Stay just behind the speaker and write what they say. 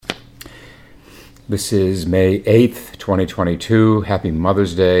This is May 8th, 2022. Happy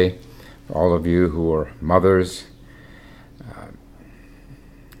Mother's Day for all of you who are mothers.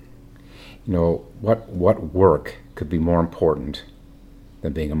 What work could be more important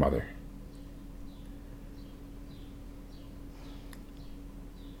than being a mother?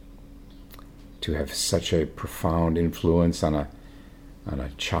 To have such a profound influence on a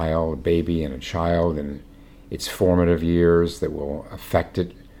child, baby and a child in its formative years that will affect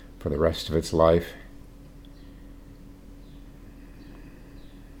it for the rest of its life.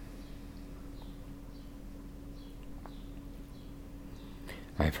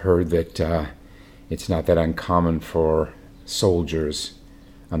 I've heard that it's not that uncommon for soldiers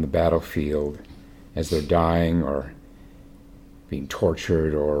on the battlefield, as they're dying or being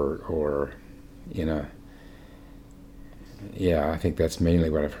tortured or I think that's mainly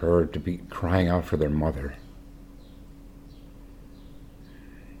what I've heard, to be crying out for their mother.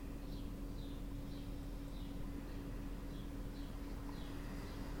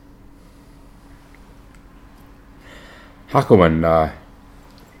 Hakuin,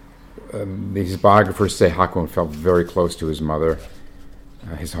 these biographers say Hakuin felt very close to his mother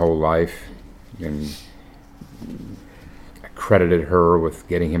his whole life, and credited her with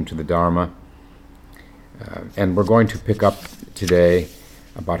getting him to the Dharma. And we're going to pick up today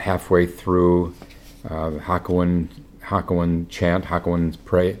about halfway through Hakuin chant, Hakuin's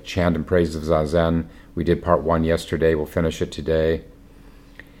chant and praise of Zazen. We did part 1 yesterday. We'll finish it today.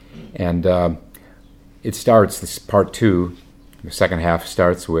 And it starts, this part 2, the second half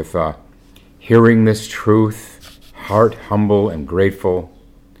starts with hearing this truth, heart humble and grateful,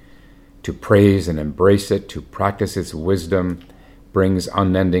 to praise and embrace it, to practice its wisdom, brings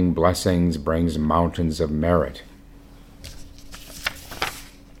unending blessings, brings mountains of merit.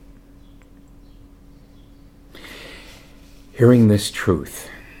 Hearing this truth.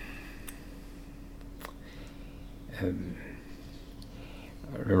 I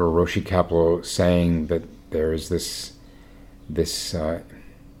remember Roshi Kapleau saying that there is this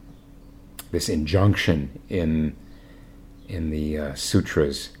injunction in the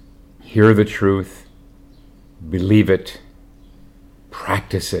sutras: hear the truth, believe it,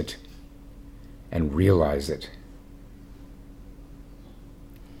 practice it, and realize it.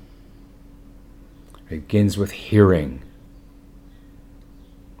 It begins with hearing.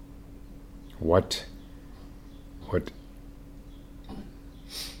 What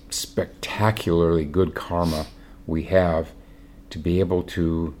spectacularly good karma we have to be able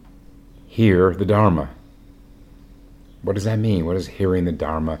to hear the Dharma. What does that mean? What is hearing the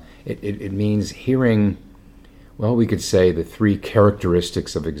Dharma? It means hearing, well, we could say the 3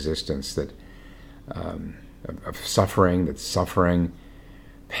 characteristics of existence, that of suffering, that suffering,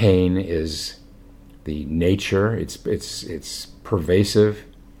 pain is the nature, it's pervasive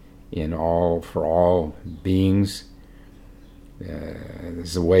for all beings. This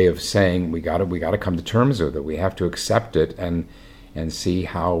is a way of saying we got to come to terms with it. We have to accept it and see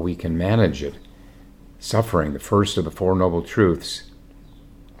how we can manage it. Suffering, the first of the 4 noble truths.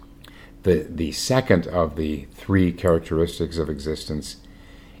 The second of the 3 characteristics of existence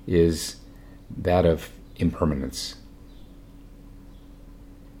is that of impermanence.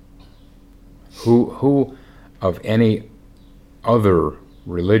 Who of any other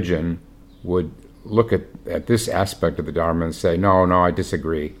religion would look at this aspect of the Dharma and say, no, I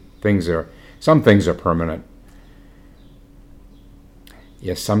disagree. Some things are permanent.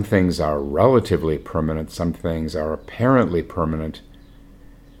 Yes, some things are relatively permanent, some things are apparently permanent,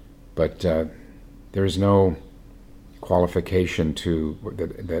 but there's no qualification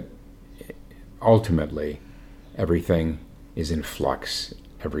that ultimately everything is in flux,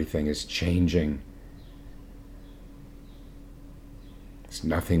 everything is changing. It's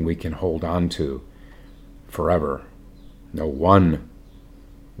nothing we can hold on to forever. No one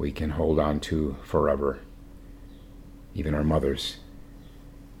we can hold on to forever, even our mothers.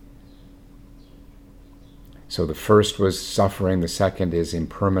 So the first was suffering, the second is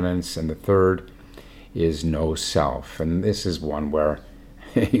impermanence, and the third is no self. And this is one where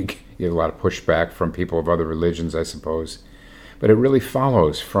you get a lot of pushback from people of other religions, I suppose. But it really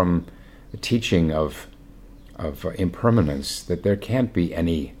follows from the teaching of impermanence that there can't be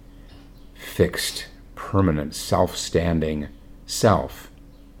any fixed, permanent, self-standing self.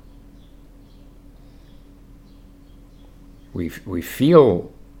 We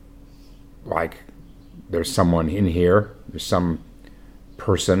feel like there's someone in here, there's some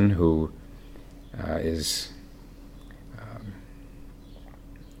person who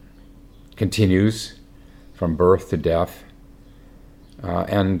continues from birth to death,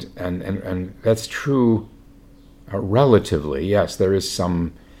 and that's true relatively. Yes, there is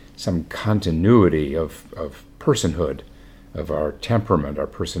some some continuity of personhood, of our temperament, our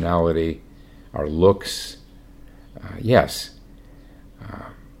personality, our looks. Yes.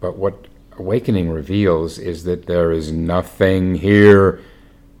 But what awakening reveals is that there is nothing here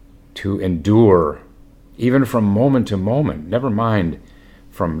to endure, even from moment to moment. Never mind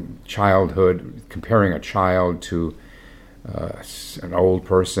from childhood, comparing a child to an old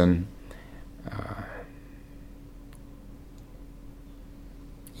person.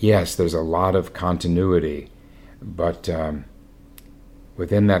 Yes, there's a lot of continuity, but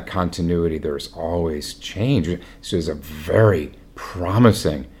within that continuity, there's always change. So there's a very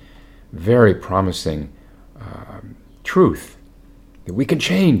promising truth that we can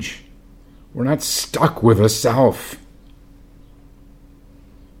change. We're not stuck with a self.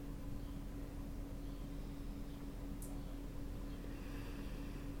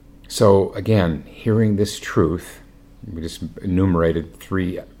 So again, hearing this truth, we just enumerated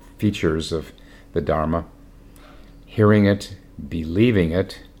 3 features of the Dharma. Hearing it, believing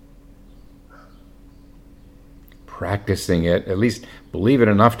it, practicing it, at least believe it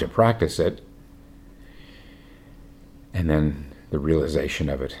enough to practice it, and then the realization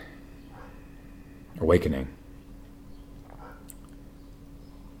of it, awakening.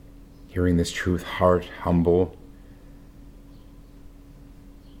 Hearing this truth, heart humble.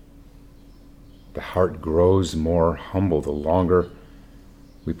 The heart grows more humble the longer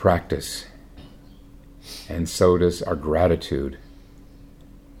we practice, and so does our gratitude.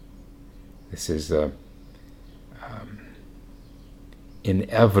 This is the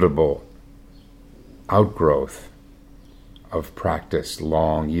inevitable outgrowth of practice,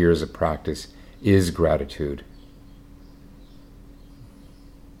 long years of practice, is gratitude.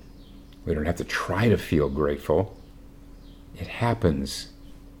 We don't have to try to feel grateful. It happens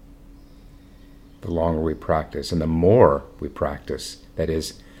the longer we practice, and the more we practice. That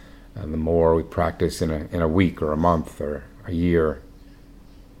is, the more we practice in a week or a month or a year.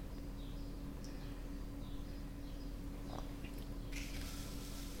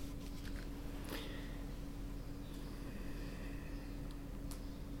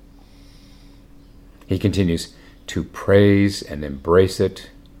 He continues to praise and embrace it.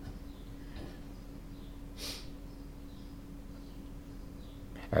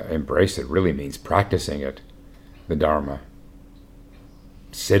 Embrace it really means practicing it, the Dharma.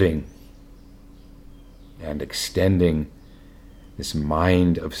 Sitting and extending this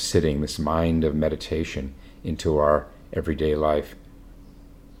mind of sitting, this mind of meditation into our everyday life.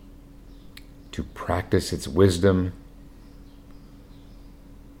 To practice its wisdom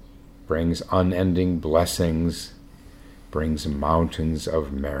brings unending blessings, brings mountains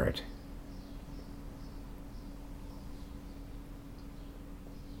of merit.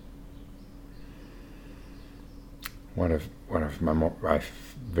 One of my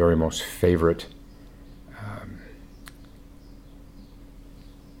very most favorite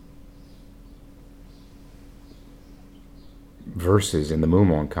verses in the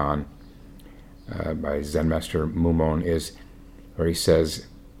Mumonkan by Zen Master Mumon is where he says,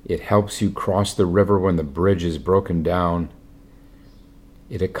 "It helps you cross the river when the bridge is broken down.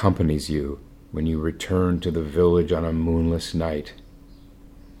 It accompanies you when you return to the village on a moonless night."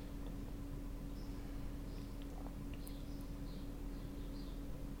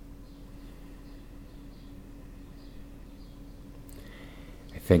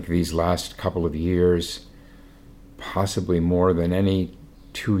 I think these last couple of years, possibly more than any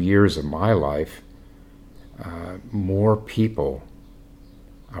 2 years of my life, more people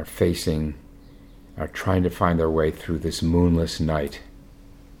are trying to find their way through this moonless night,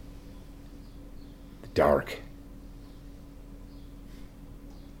 the dark.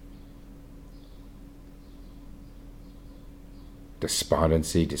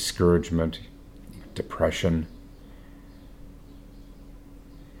 Despondency, discouragement, depression.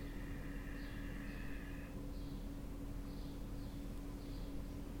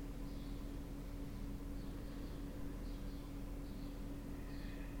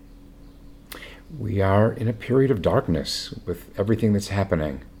 We are in a period of darkness with everything that's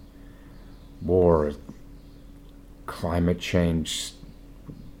happening. War, climate change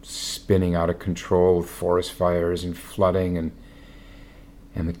spinning out of control with forest fires and flooding and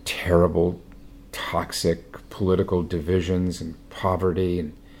the terrible, toxic political divisions and poverty.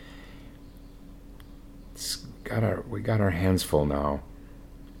 And we got our hands full now.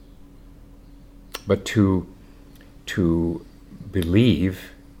 But to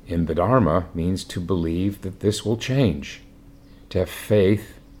believe in the Dharma means to believe that this will change, to have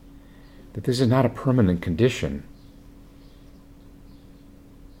faith that this is not a permanent condition.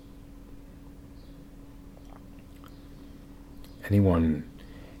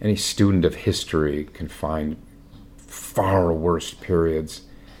 any student of history can find far worse periods,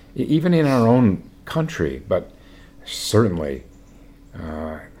 even in our own country, but certainly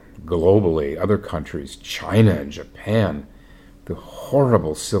globally, other countries, China and Japan, the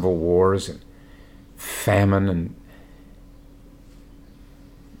horrible civil wars and famine, and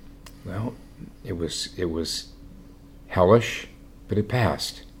well, it was hellish, but it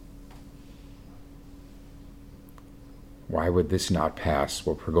passed. Why would this not pass,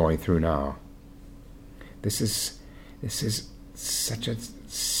 what we're going through now? This is such a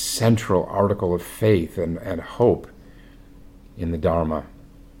central article of faith and hope in the Dharma,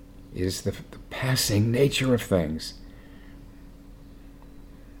 is the passing nature of things.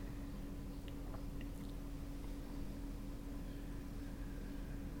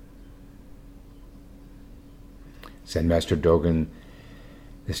 Zen Master Dogen,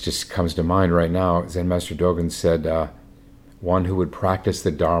 this just comes to mind right now. Zen Master Dogen said, one who would practice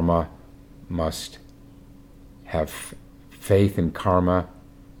the Dharma must have faith in karma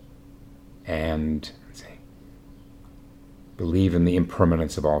and believe in the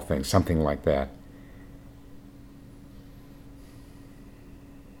impermanence of all things, something like that.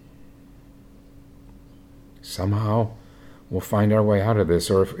 Somehow we'll find our way out of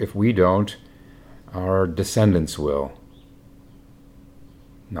this, or if we don't, our descendants will.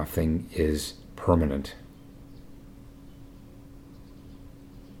 Nothing is permanent.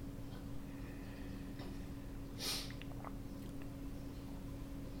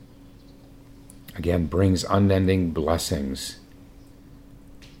 Again, brings unending blessings,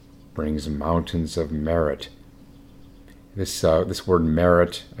 brings mountains of merit. This word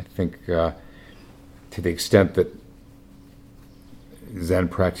merit, I think, to the extent that Zen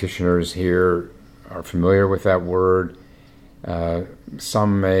practitioners here are familiar with that word,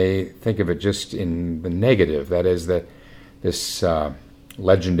 some may think of it just in the negative. That is, that this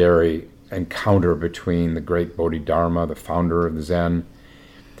legendary encounter between the great Bodhidharma, the founder of the Zen,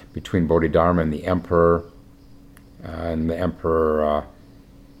 between Bodhidharma and the emperor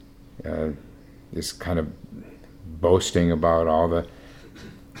is kind of boasting about all the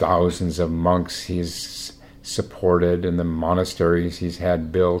thousands of monks he's supported and the monasteries he's had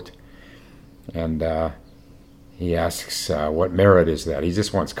built, and he asks, what merit is that? He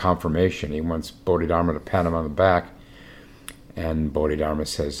just wants confirmation. He wants Bodhidharma to pat him on the back, and Bodhidharma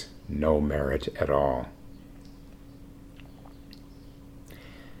says, no merit at all.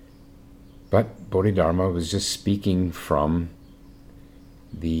 But Bodhidharma was just speaking from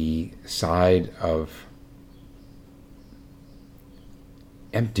the side of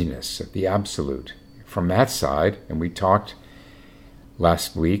emptiness, of the absolute. From that side, and we talked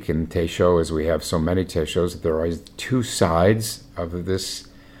last week in Teisho, as we have so many Teishos, that there are always two sides of this,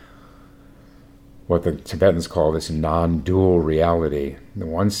 what the Tibetans call this non-dual reality. The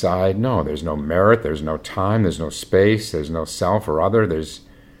one side, no, there's no merit, there's no time, there's no space, there's no self or other, there's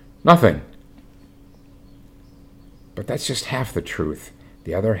nothing. But that's just half the truth.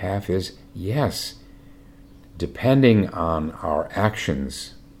 The other half is, yes, depending on our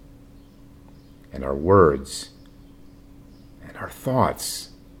actions and our words and our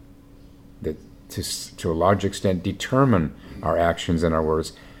thoughts that to a large extent determine our actions and our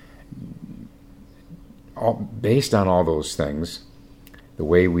words, based on all those things, the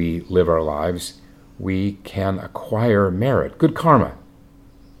way we live our lives, we can acquire merit, good karma.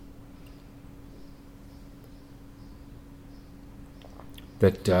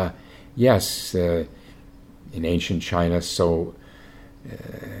 That, yes, in ancient China, the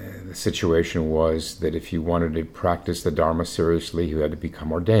situation was that if you wanted to practice the Dharma seriously, you had to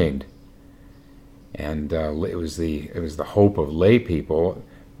become ordained. And it was the hope of lay people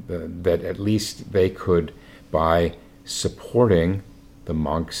that at least they could, by supporting the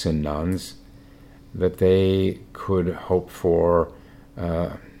monks and nuns, that they could hope for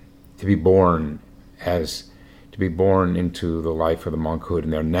to be born into the life of the monkhood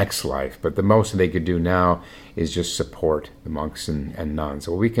in their next life. But the most they could do now is just support the monks and nuns.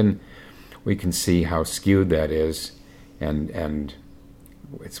 So we can see how skewed that is, and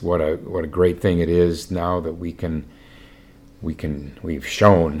it's what a great thing it is now that we've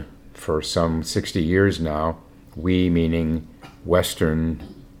shown for some 60 years now, we meaning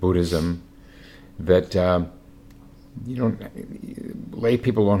Western Buddhism, that lay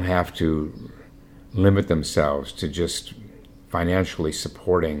people don't have to limit themselves to just financially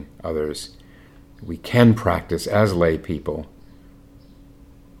supporting others. We can practice as lay people.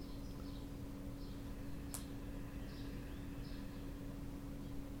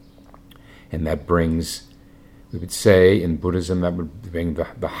 And that brings, we would say in Buddhism, that would bring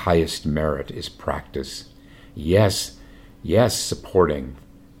the highest merit is practice. Yes, supporting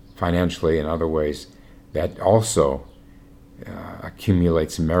financially and other ways, that also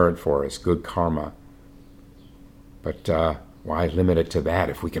accumulates merit for us, good karma. But why limit it to that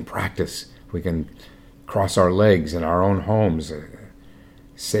if we can practice? If we can cross our legs in our own homes,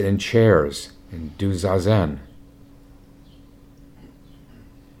 sit in chairs and do zazen.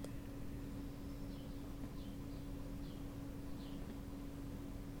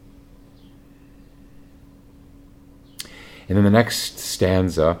 And in the next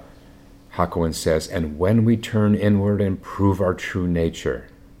stanza, Hakuin says, and when we turn inward and prove our true nature,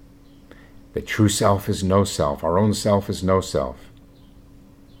 the true self is no self, our own self is no self.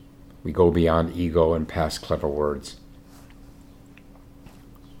 We go beyond ego and past clever words.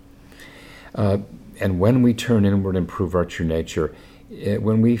 And when we turn inward and prove our true nature,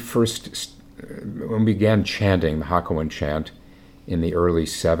 when we began chanting the Hakuin chant in the early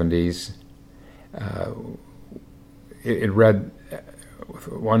 70s, it read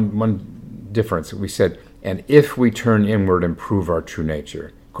one difference. We said, and if we turn inward and prove our true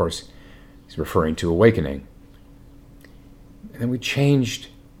nature. Of course, he's referring to awakening. And then we changed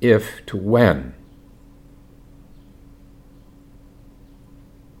if to when.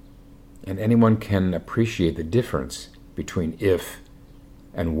 And anyone can appreciate the difference between if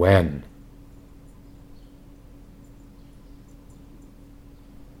and when.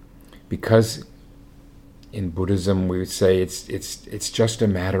 Because in Buddhism we would say it's just a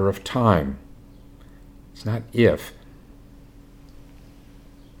matter of time. It's not if.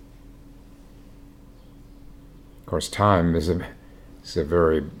 Of course, time is a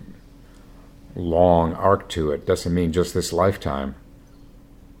very long arc to it. Doesn't mean just this lifetime.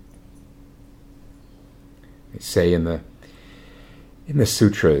 They say in the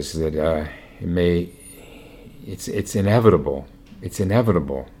sutras that it's inevitable. It's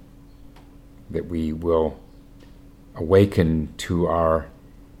inevitable that we will awaken to our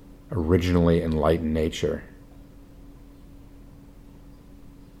originally enlightened nature.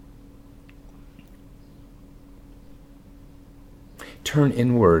 Turn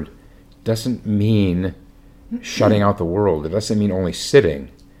inward doesn't mean shutting out the world. It doesn't mean only sitting.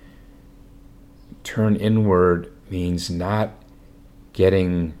 Turn inward means not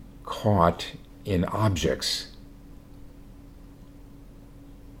getting caught in objects.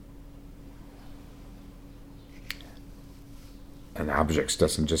 And objects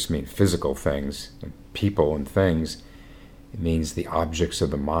doesn't just mean physical things, and people and things. It means the objects of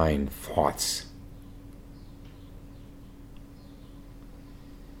the mind, thoughts.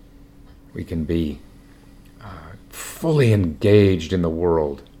 We can be fully engaged in the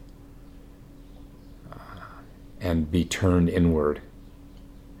world and be turned inward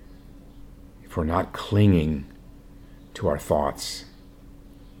if we're not clinging to our thoughts.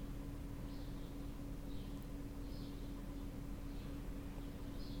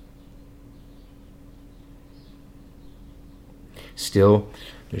 Still,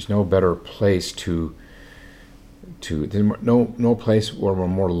 there's no better place no place where we're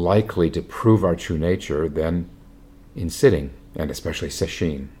more likely to prove our true nature than in sitting, and especially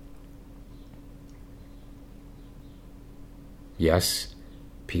sesshin. Yes,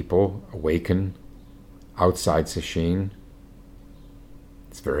 people awaken outside sesshin.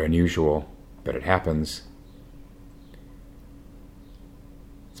 It's very unusual, but it happens.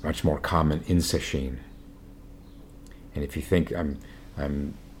 It's much more common in sesshin. And if you think I'm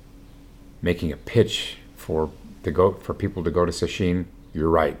making a pitch for people to go to sesshin, you're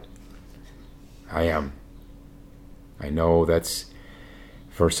right. I am. I know that's,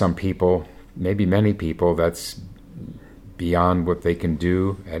 for some people, maybe many people, that's beyond what they can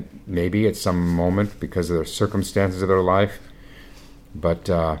do maybe at some moment because of the circumstances of their life. But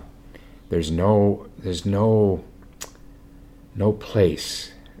there's no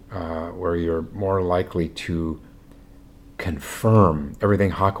place where you're more likely to confirm everything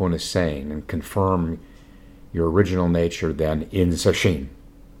Hakuin is saying and confirm your original nature than in sesshin.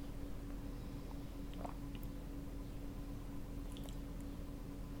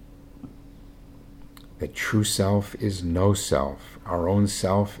 The true self is no self. Our own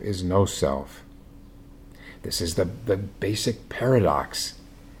self is no self. This is the basic paradox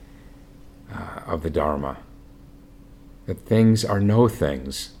of the Dharma. That things are no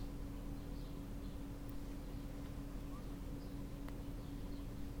things.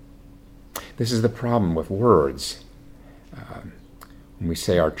 This is the problem with words. When we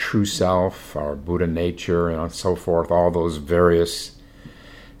say our true self, our Buddha nature, and so forth, all those various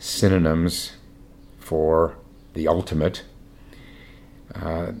synonyms for the ultimate,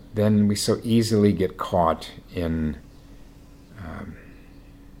 then we so easily get caught in,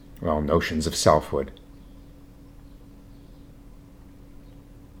 notions of selfhood.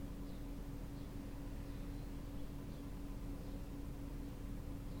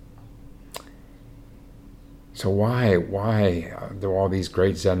 So why do all these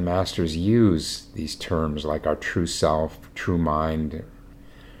great Zen masters use these terms like our true self, true mind,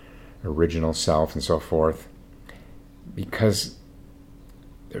 original self, and so forth? Because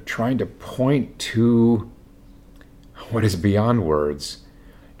they're trying to point to what is beyond words,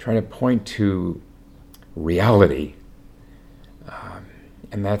 trying to point to reality.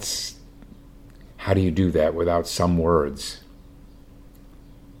 And that's, how do you do that without some words?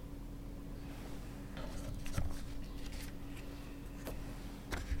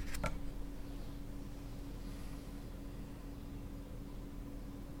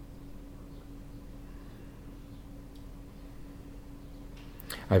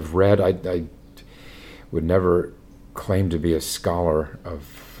 I've read, I would never claim to be a scholar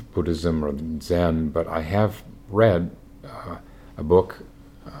of Buddhism or Zen, but I have read a book,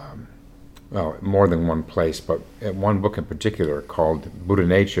 well, more than one place, but one book in particular called Buddha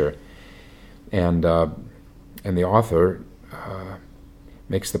Nature, and the author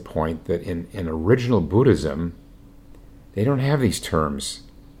makes the point that in original Buddhism, they don't have these terms,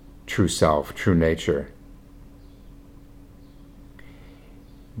 true self, true nature.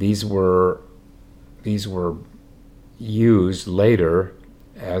 These were used later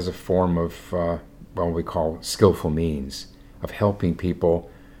as a form of what we call skillful means of helping people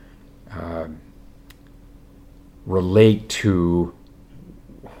relate to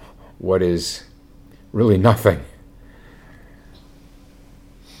what is really nothing.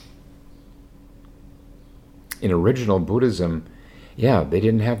 In original Buddhism, they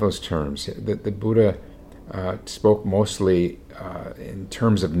didn't have those terms. The Buddha spoke mostly in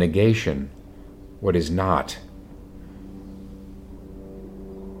terms of negation, what is not.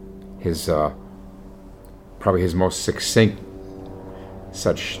 His probably his most succinct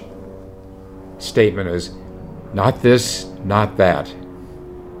such statement is, not this, not that.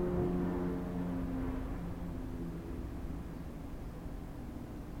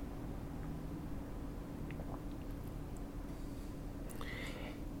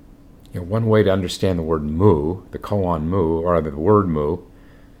 One way to understand the word mu, the koan mu, or the word mu,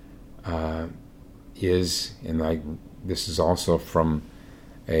 is, and this is also from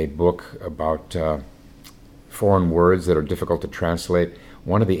a book about foreign words that are difficult to translate.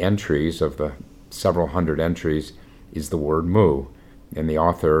 One of the entries of the several hundred entries is the word mu, and the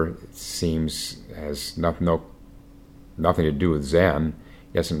author has nothing to do with Zen.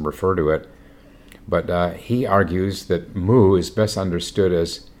 He doesn't refer to it, but he argues that mu is best understood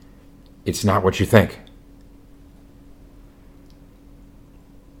as, it's not what you think.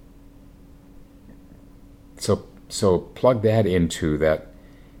 So plug that into that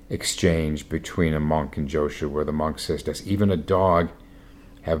exchange between a monk and Joshu, where the monk says, does even a dog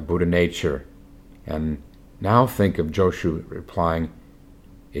have Buddha nature? And now think of Joshu replying,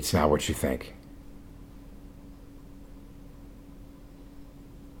 it's not what you think.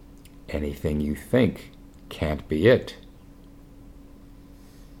 Anything you think can't be it.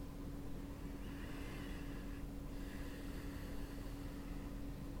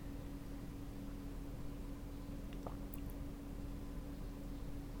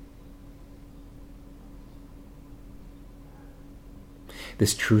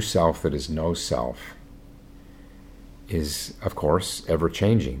 This true self that is no self is, of course,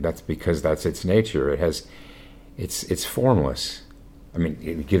 ever-changing. That's because that's its nature. It's formless. I mean,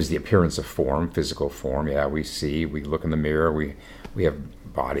 it gives the appearance of form, physical form. Yeah, we see, we look in the mirror, we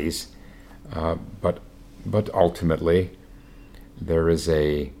have bodies, but ultimately there is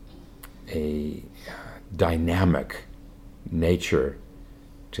a dynamic nature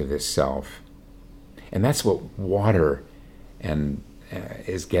to this self, and that's what water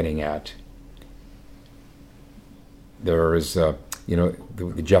is getting at. There is, the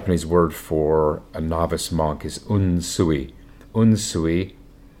Japanese word for a novice monk is unsui. Unsui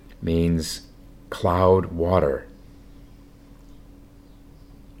means cloud water.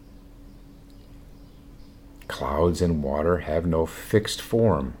 Clouds and water have no fixed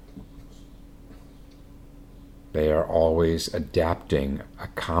form. They are always adapting,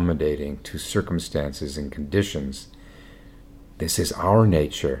 accommodating to circumstances and conditions. This is our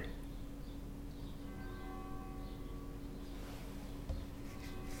nature.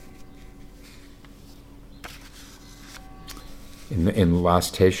 In the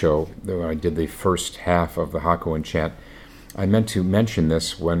last Teisho, when I did the first half of the Hakuin chant, I meant to mention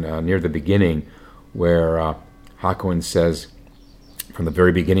this when near the beginning, where Hakuin says, from the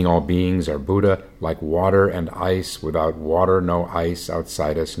very beginning all beings are Buddha, like water and ice. Without water, no ice.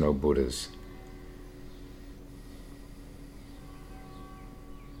 Outside us, no Buddhas.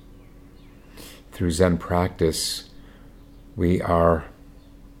 Through Zen practice, we are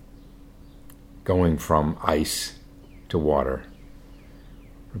going from ice to water.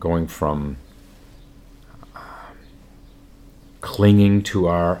 We're going from clinging to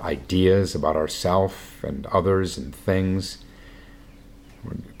our ideas about ourselves and others and things.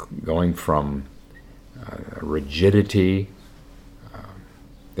 We're going from rigidity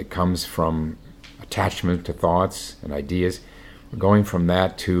that comes from attachment to thoughts and ideas. We're going from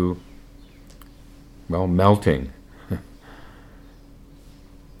that to, well, melting.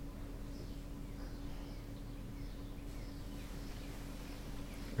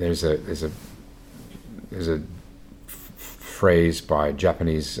 There's a phrase by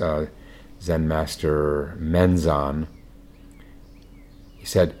Japanese Zen master Menzan. He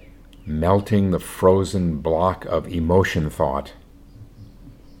said, melting the frozen block of emotion thought.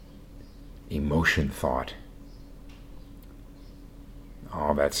 Emotion thought.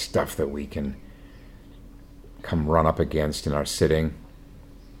 All that stuff that we can come run up against in our sitting,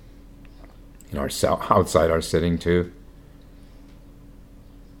 in our outside our sitting too.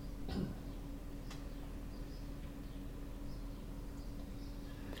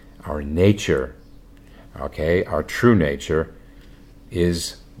 Our nature, okay, our true nature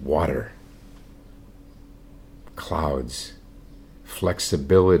is water, clouds,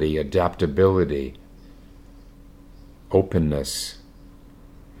 flexibility, adaptability, openness,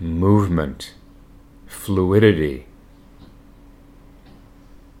 movement, fluidity.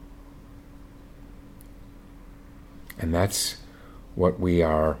 And that's what we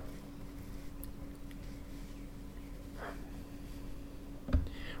are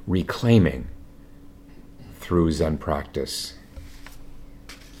reclaiming through Zen practice.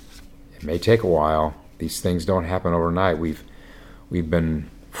 It may take a while. These things don't happen overnight. We've been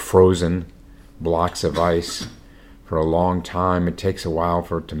frozen blocks of ice for a long time. It takes a while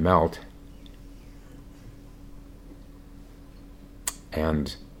for it to melt.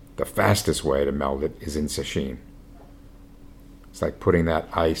 And the fastest way to melt it is in sesshin. It's like putting that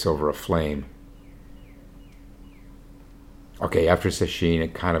ice over a flame. Okay, after sesshin,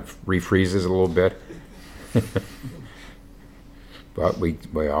 it kind of refreezes a little bit. But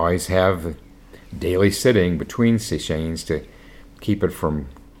we always have daily sitting between sesshins to keep it from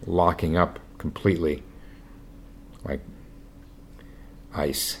locking up completely, like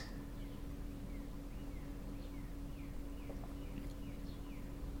ice.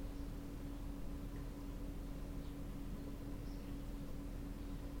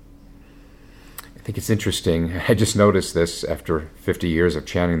 I think it's interesting. I just noticed this after 50 years of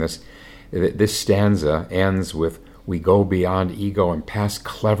chanting this. This stanza ends with, "We go beyond ego and past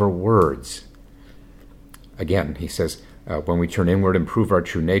clever words." Again, he says, when we turn inward and prove our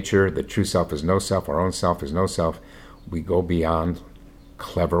true nature, the true self is no self, our own self is no self, we go beyond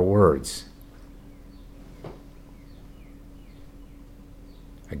clever words.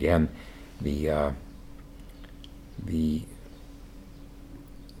 Again, the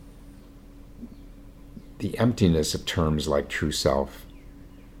emptiness of terms like true self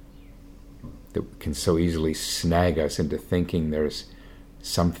that can so easily snag us into thinking there's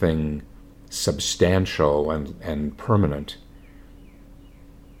something substantial and permanent.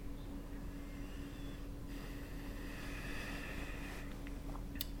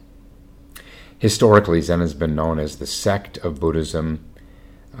 Historically, Zen has been known as the sect of Buddhism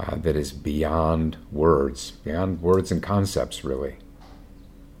that is beyond words and concepts, really.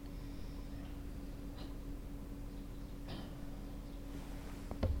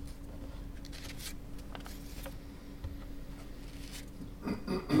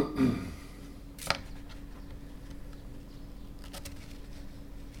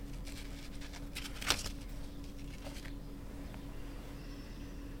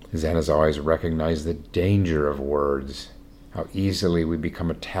 Zen has always recognized the danger of words, how easily we become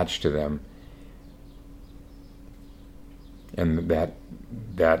attached to them, and that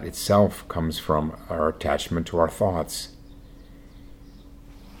itself comes from our attachment to our thoughts.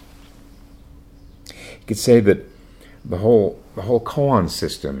 You could say that the whole koan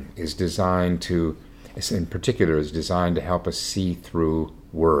system is designed to, in particular, is designed to help us see through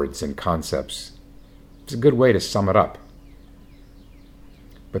words and concepts. It's a good way to sum it up.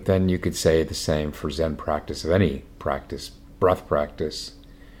 But then you could say the same for Zen practice, of any practice, breath practice,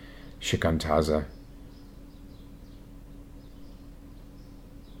 shikantaza.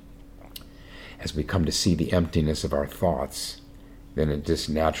 As we come to see the emptiness of our thoughts, then it just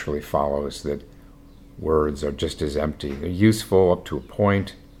naturally follows that words are just as empty. They're useful up to a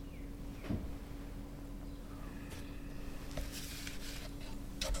point.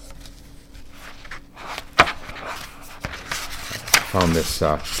 I found this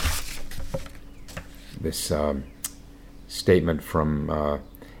statement from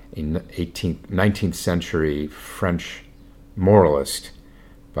a 19th century French moralist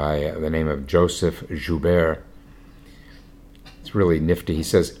by the name of Joseph Joubert. It's really nifty. He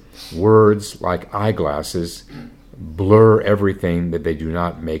says, words, like eyeglasses, blur everything that they do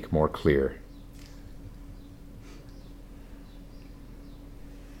not make more clear.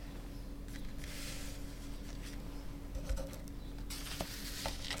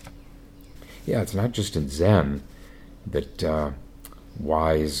 Yeah, it's not just in Zen that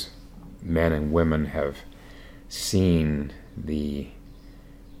wise men and women have seen the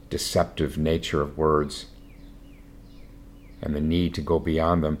deceptive nature of words and the need to go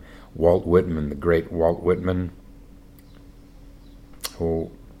beyond them. Walt Whitman, the great Walt Whitman,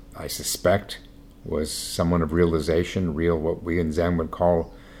 who I suspect was someone of realization, what we in Zen would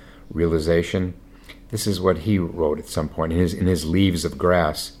call realization. This is what he wrote at some point in his Leaves of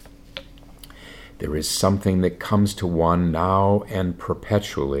Grass. There is something that comes to one now and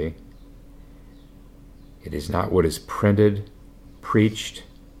perpetually. It is not what is printed, preached,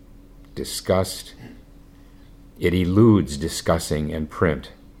 discussed. It eludes discussing and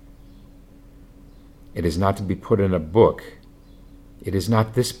print. It is not to be put in a book. It is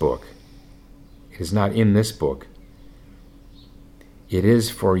not this book. It is not in this book. It is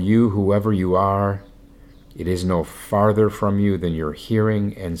for you, whoever you are. It is no farther from you than your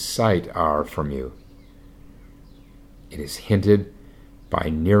hearing and sight are from you. It is hinted by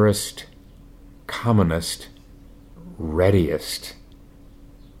nearest, commonest, readiest.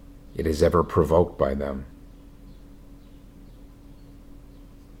 It is ever provoked by them.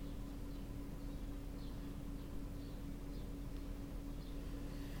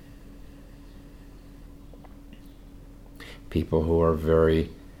 People who are very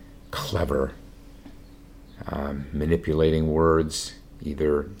clever, manipulating words,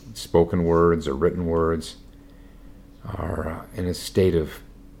 either spoken words or written words, are in a state of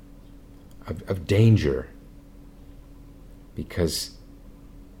danger because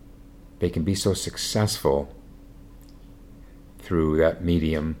they can be so successful through that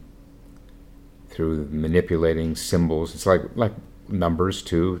medium, through manipulating symbols. It's like numbers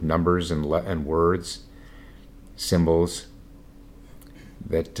too, numbers and words, symbols,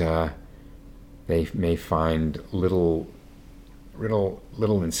 that they may find little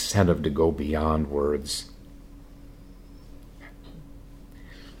incentive to go beyond words.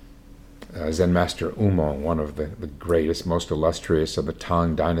 Zen Master Umon, one of the greatest, most illustrious of the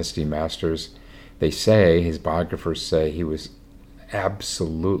Tang Dynasty masters, his biographers say, he was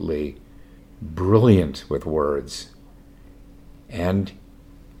absolutely brilliant with words, and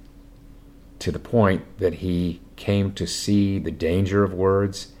to the point that he came to see the danger of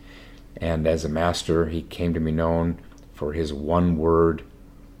words, and as a master he came to be known for his one-word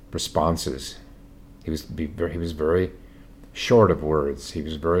responses. He was very short of words. He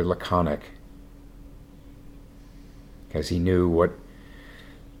was very laconic, because he knew what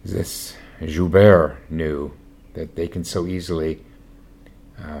this Joubert knew, that they can so easily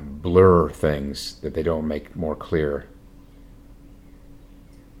blur things that they don't make more clear.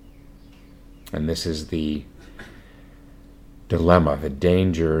 And this is the dilemma, the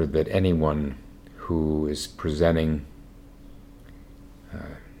danger that anyone who is presenting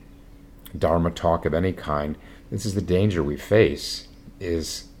Dharma talk of any kind, this is the danger we face,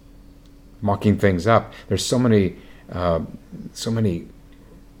 is mucking things up. There's so many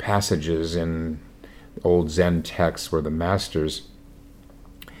passages in old Zen texts where the masters,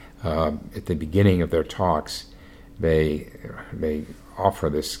 at the beginning of their talks, they offer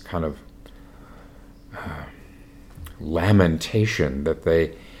this kind of lamentation that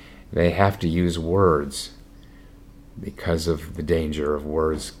they have to use words because of the danger of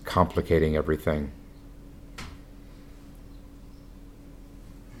words complicating everything.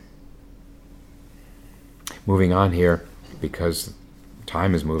 Moving on here, because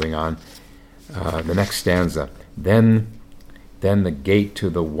time is moving on, the next stanza. Then the gate to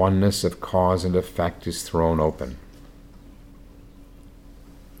the oneness of cause and effect is thrown open.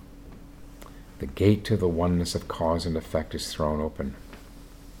 The gate to the oneness of cause and effect is thrown open.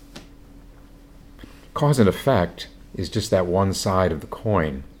 Cause and effect is just that one side of the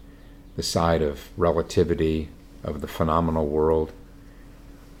coin, the side of relativity, of the phenomenal world.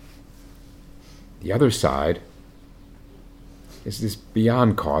 The other side is this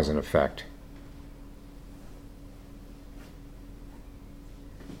beyond cause and effect.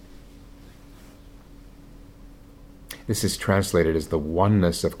 This is translated as the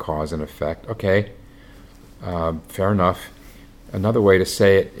oneness of cause and effect. Okay, fair enough. Another way to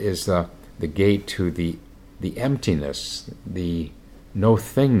say it is the gate to the emptiness, the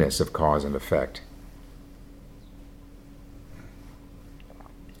no-thingness of cause and effect.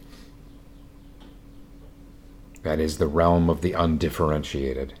 That is the realm of the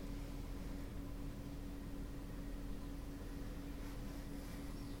undifferentiated.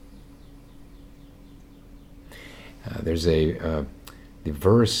 There's the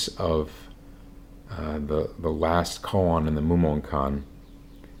verse of the last koan in the Mumonkan,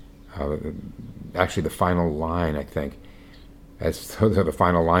 actually the final line, I think. That's the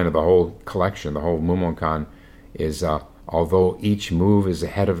final line of the whole collection, the whole Mumonkan, is although each move is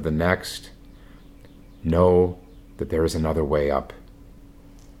ahead of the next, know that there is another way up.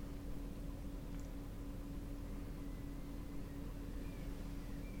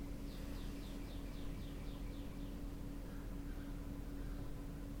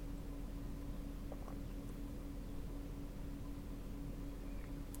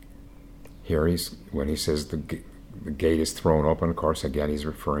 Here when he says the gate is thrown open, of course, again he's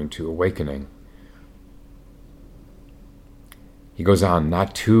referring to awakening. He goes on,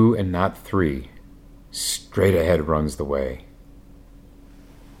 not two and not three, straight ahead runs the way.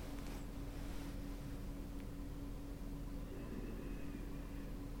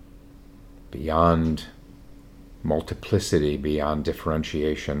 Beyond multiplicity, beyond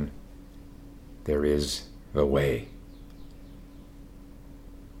differentiation, there is the way.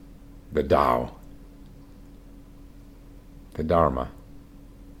 The Tao, the Dharma.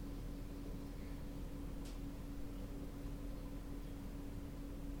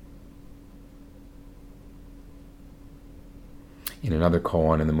 In another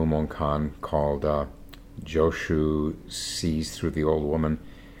koan in the Mumonkan called Joshu Sees Through the Old Woman,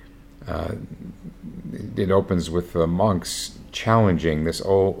 it opens with the monks challenging this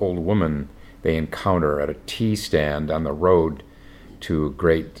old woman they encounter at a tea stand on the road to a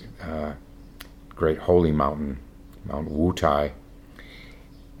great holy mountain, Mount Wutai.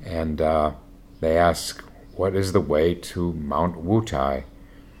 And they ask, what is the way to Mount Wutai?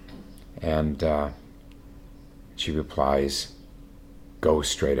 And she replies, go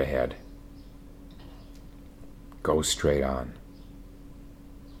straight ahead. Go straight on.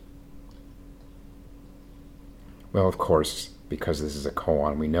 Well, of course, because this is a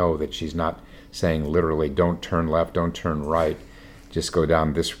koan, we know that she's not saying literally, don't turn left, don't turn right. Just go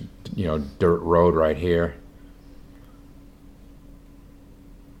down this, dirt road right here.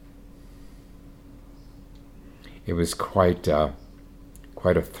 It was quite a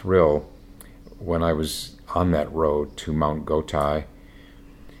thrill when I was on that road to Mount Gotai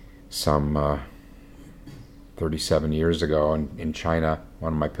some 37 years ago in China,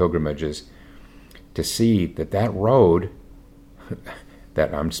 one of my pilgrimages, to see that road,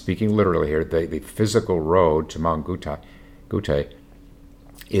 that I'm speaking literally here, the physical road to Mount Gotai,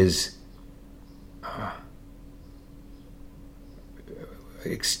 is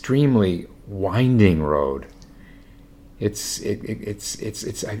extremely winding road. It's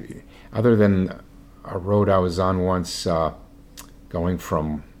other than a road I was on once going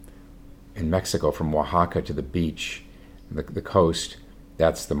in Mexico from Oaxaca to the beach, the coast.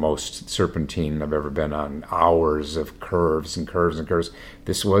 That's the most serpentine I've ever been on. Hours of curves and curves and curves.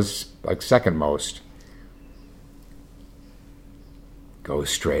 This was like second most. Go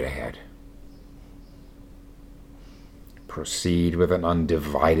straight ahead. Proceed with an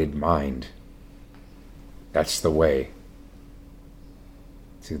undivided mind. That's the way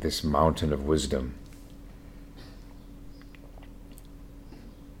to this mountain of wisdom.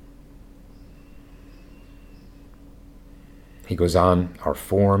 He goes on, our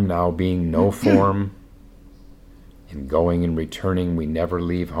form now being no form, in going and returning we never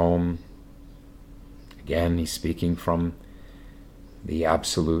leave home. Again, he's speaking from the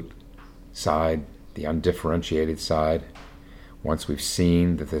absolute side, the undifferentiated side. Once we've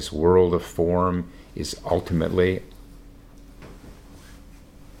seen that this world of form is ultimately,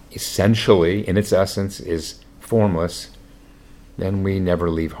 essentially, in its essence, is formless, then we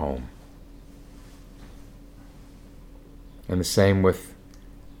never leave home. And the same with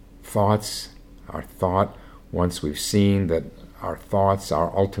thoughts. Our thought, once we've seen that our thoughts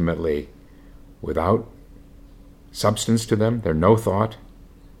are ultimately without substance to them, they're no thought,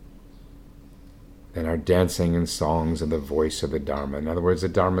 then our dancing and songs are the voice of the Dharma. In other words, the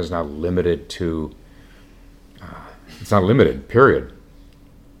Dharma is not limited to, it's not limited, period.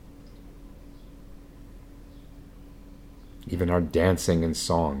 Even our dancing and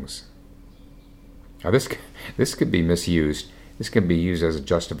songs. Now this could be misused. This can be used as a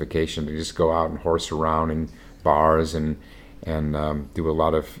justification to just go out and horse around in bars and do a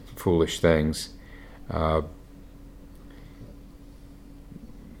lot of foolish things. But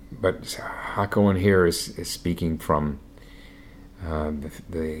Hakuin here is speaking from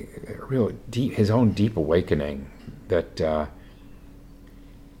the real deep, his own deep awakening that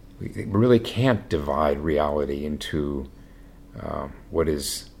we really can't divide reality into what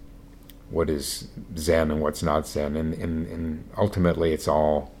is Zen and what's not Zen, and ultimately it's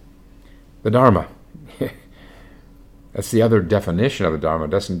all the Dharma. That's the other definition of the Dharma.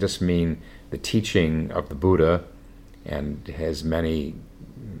 It doesn't just mean the teaching of the Buddha and the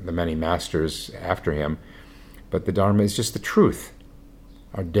many masters after him, but the Dharma is just the truth.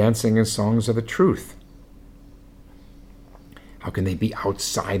 Our dancing and songs are the truth. How can they be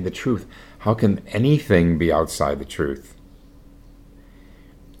outside the truth? How can anything be outside the truth?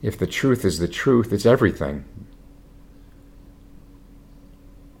 If the truth is the truth, it's everything.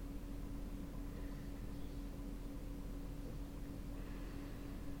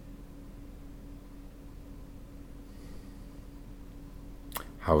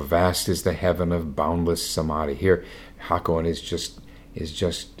 How vast is the heaven of boundless samadhi. Here, Hakuin is just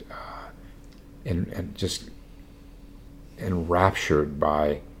enraptured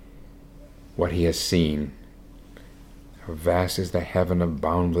by what he has seen. How vast is the heaven of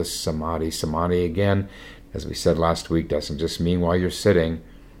boundless samadhi. Samadhi, again, as we said last week, doesn't just mean while you're sitting.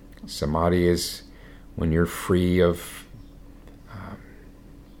 Samadhi is when you're free of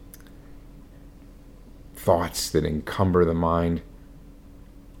thoughts that encumber the mind,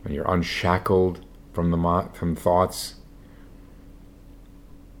 when you're unshackled from thoughts.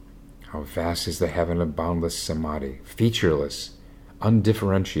 How vast is the heaven of boundless samadhi, featureless,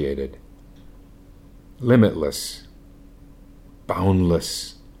 undifferentiated, limitless,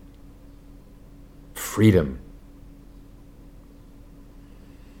 boundless, freedom.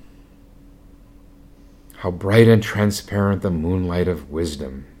 How bright and transparent the moonlight of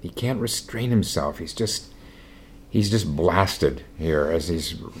wisdom. He can't restrain himself. He's just blasted here as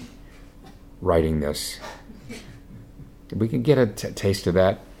he's writing this. We can get a taste of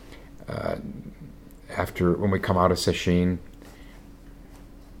that when we come out of Sesshin.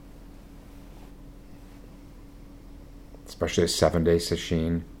 Especially a 7-day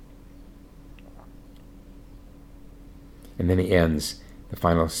Sesshin. And then he ends the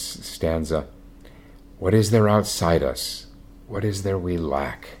final stanza. What is there outside us? What is there we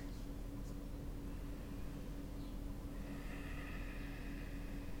lack?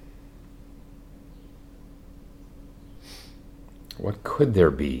 What could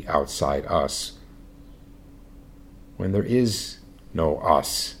there be outside us when there is no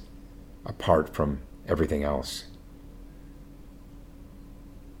us apart from everything else?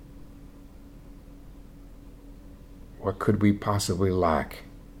 What could we possibly lack?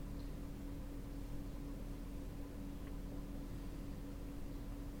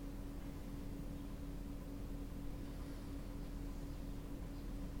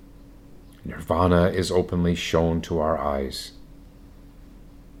 Nirvana is openly shown to our eyes.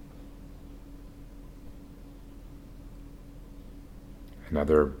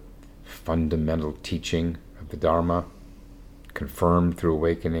 Another fundamental teaching of the Dharma, confirmed through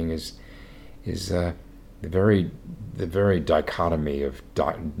awakening, is the very dichotomy of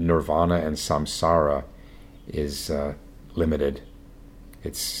nirvana and samsara is limited.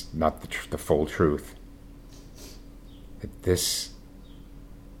 It's not the full truth. That this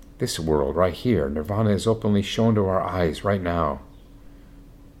world right here, nirvana, is openly shown to our eyes right now.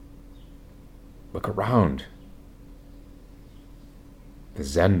 Look around. The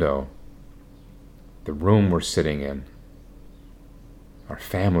zendo, the room we're sitting in, our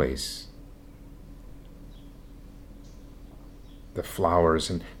families, the flowers,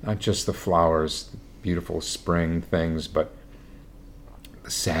 and not just the flowers, beautiful spring things, but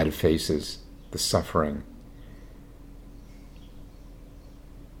the sad faces, the suffering.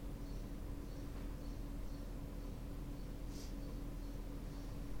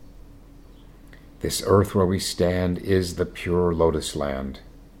 This earth where we stand is the pure lotus land.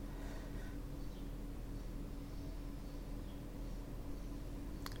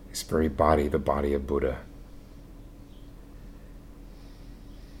 This very body, the body of Buddha.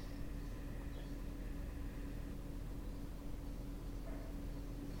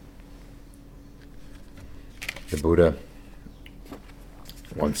 The Buddha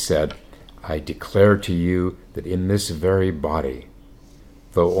once said, I declare to you that in this very body,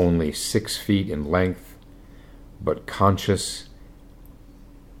 though only 6 feet in length, but conscious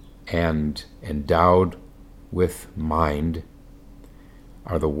and endowed with mind,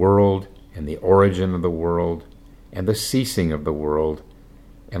 are the world and the origin of the world and the ceasing of the world,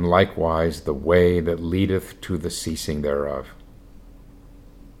 and likewise the way that leadeth to the ceasing thereof.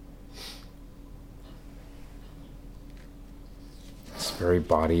 This very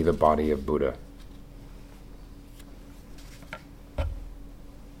body, the body of Buddha.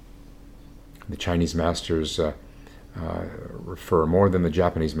 The Chinese masters refer, more than the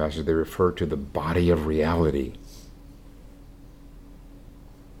Japanese masters, they refer to the body of reality.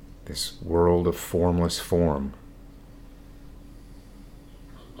 This world of formless form.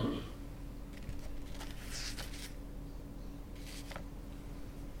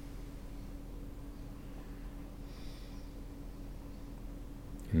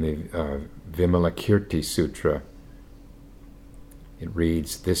 In the Vimalakirti Sutra, it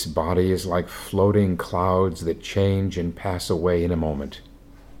reads, "This body is like floating clouds that change and pass away in a moment."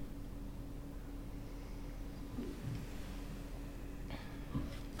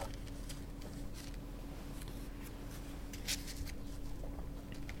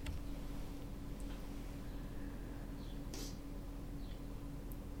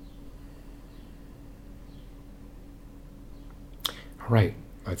 All right,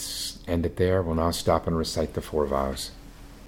 let's end it there. We'll now stop and recite the 4 vows.